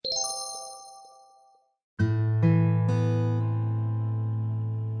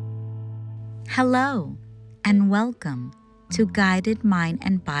Hello, and welcome to Guided Mind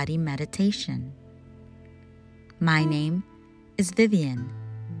and Body Meditation. My name is Vivian.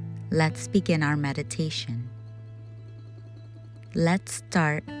 Let's begin our meditation. Let's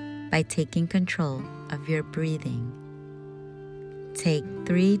start by taking control of your breathing. Take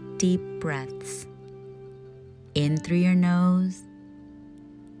 3 deep breaths. In through your nose,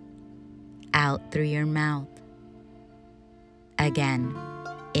 out through your mouth. Again,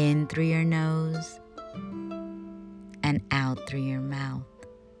 in through your nose and out through your mouth.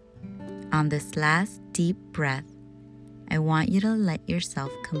 On this last deep breath, I want you to let yourself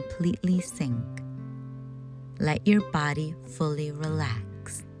completely sink. Let your body fully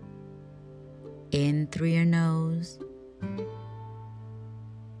relax. In through your nose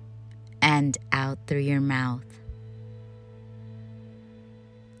and out through your mouth.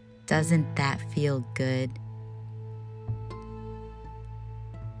 Doesn't that feel good?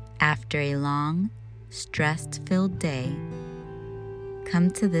 After a long, stress-filled day, come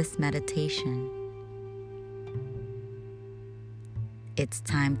to this meditation. It's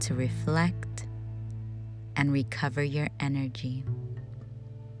time to reflect and recover your energy.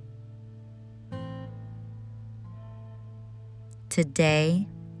 Today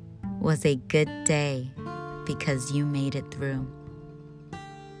was a good day because you made it through.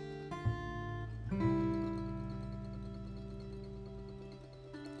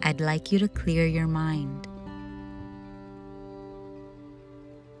 I'd like you to clear your mind.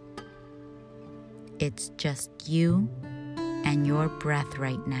 It's just you and your breath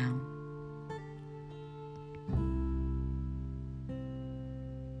right now.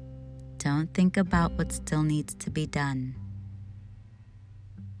 Don't think about what still needs to be done.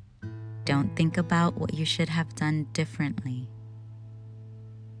 Don't think about what you should have done differently.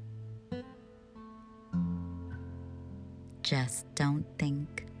 Just don't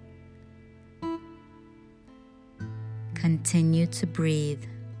think. Continue to breathe.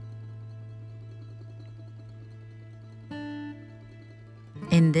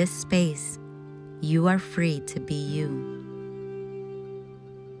 In this space, you are free to be you.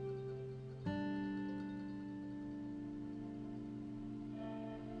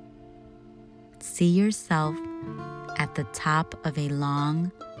 See yourself at the top of a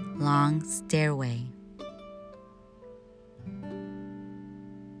long, long stairway.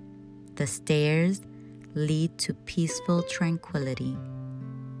 The stairs lead to peaceful tranquility.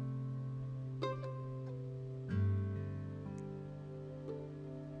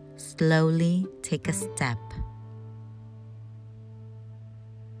 Slowly take a step.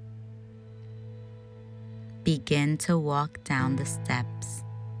 Begin to walk down the steps.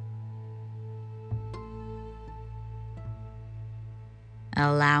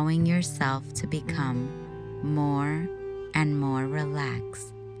 Allowing yourself to become more and more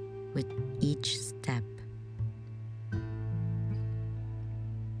relaxed with each step.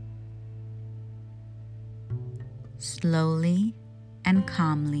 Slowly and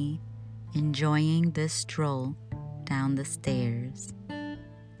calmly enjoying this stroll down the stairs.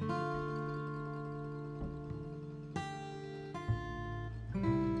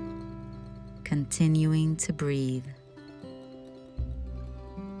 Continuing to breathe.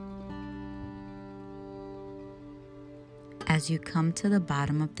 As you come to the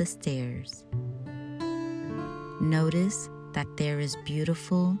bottom of the stairs, notice that there is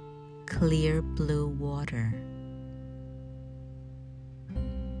beautiful, clear blue water.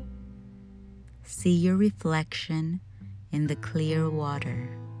 See your reflection in the clear water.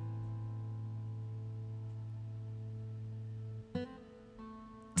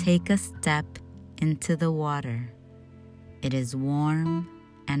 Take a step into the water. It is warm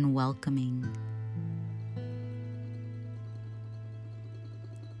and welcoming.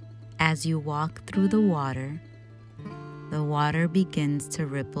 As you walk through the water begins to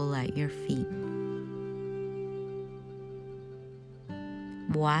ripple at your feet.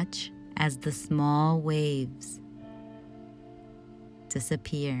 Watch as the small waves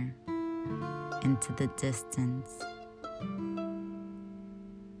disappear into the distance.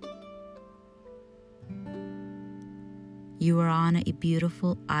 You are on a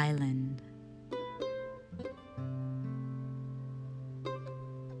beautiful island.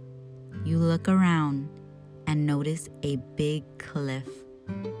 You look around and notice a big cliff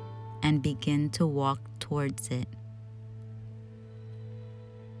and begin to walk towards it.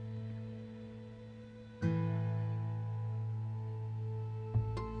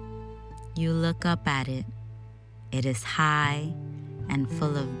 You look up at it. It is high and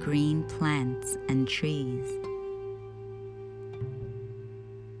full of green plants and trees.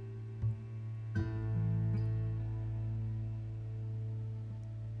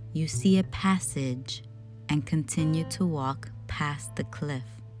 You see a passage and continue to walk past the cliff.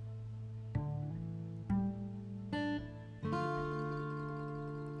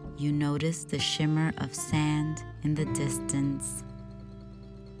 You notice the shimmer of sand in the distance,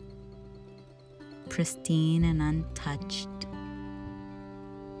 pristine and untouched.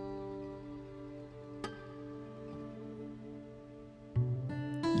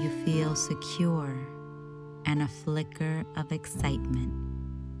 You feel secure and a flicker of excitement.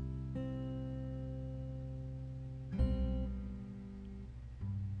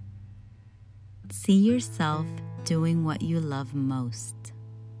 See yourself doing what you love most.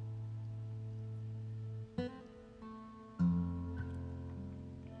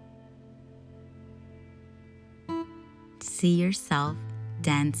 See yourself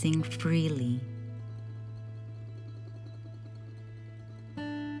dancing freely.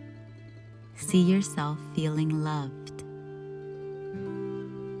 See yourself feeling loved.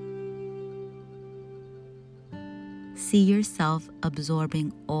 See yourself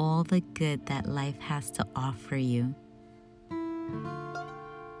absorbing all the good that life has to offer you.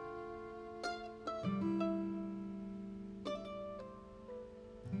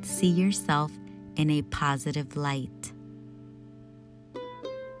 See yourself in a positive light.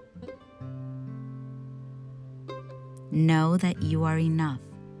 Know that you are enough,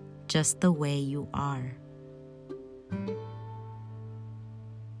 just the way you are.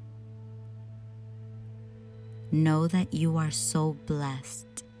 Know that you are so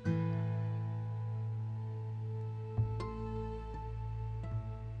blessed.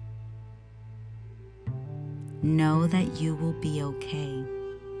 Know that you will be okay.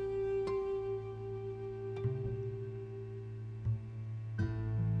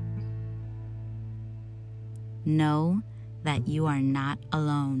 Know that you are not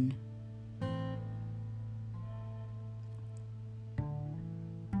alone.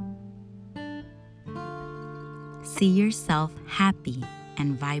 See yourself happy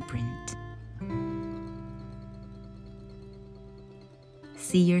and vibrant.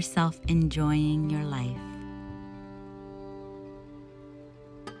 See yourself enjoying your life.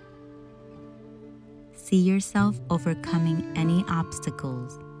 See yourself overcoming any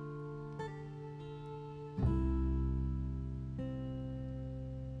obstacles.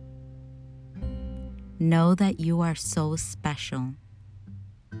 Know that you are so special.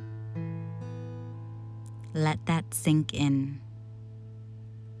 Let that sink in.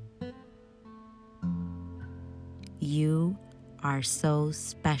 You are so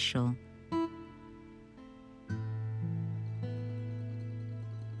special.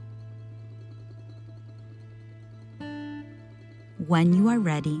 When you are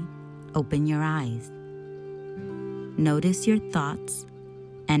ready, open your eyes. Notice your thoughts,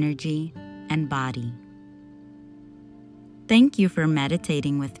 energy, and body. Thank you for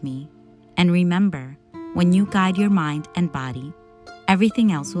meditating with me. And remember, when you guide your mind and body,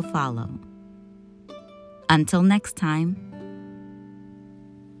 everything else will follow. Until next time,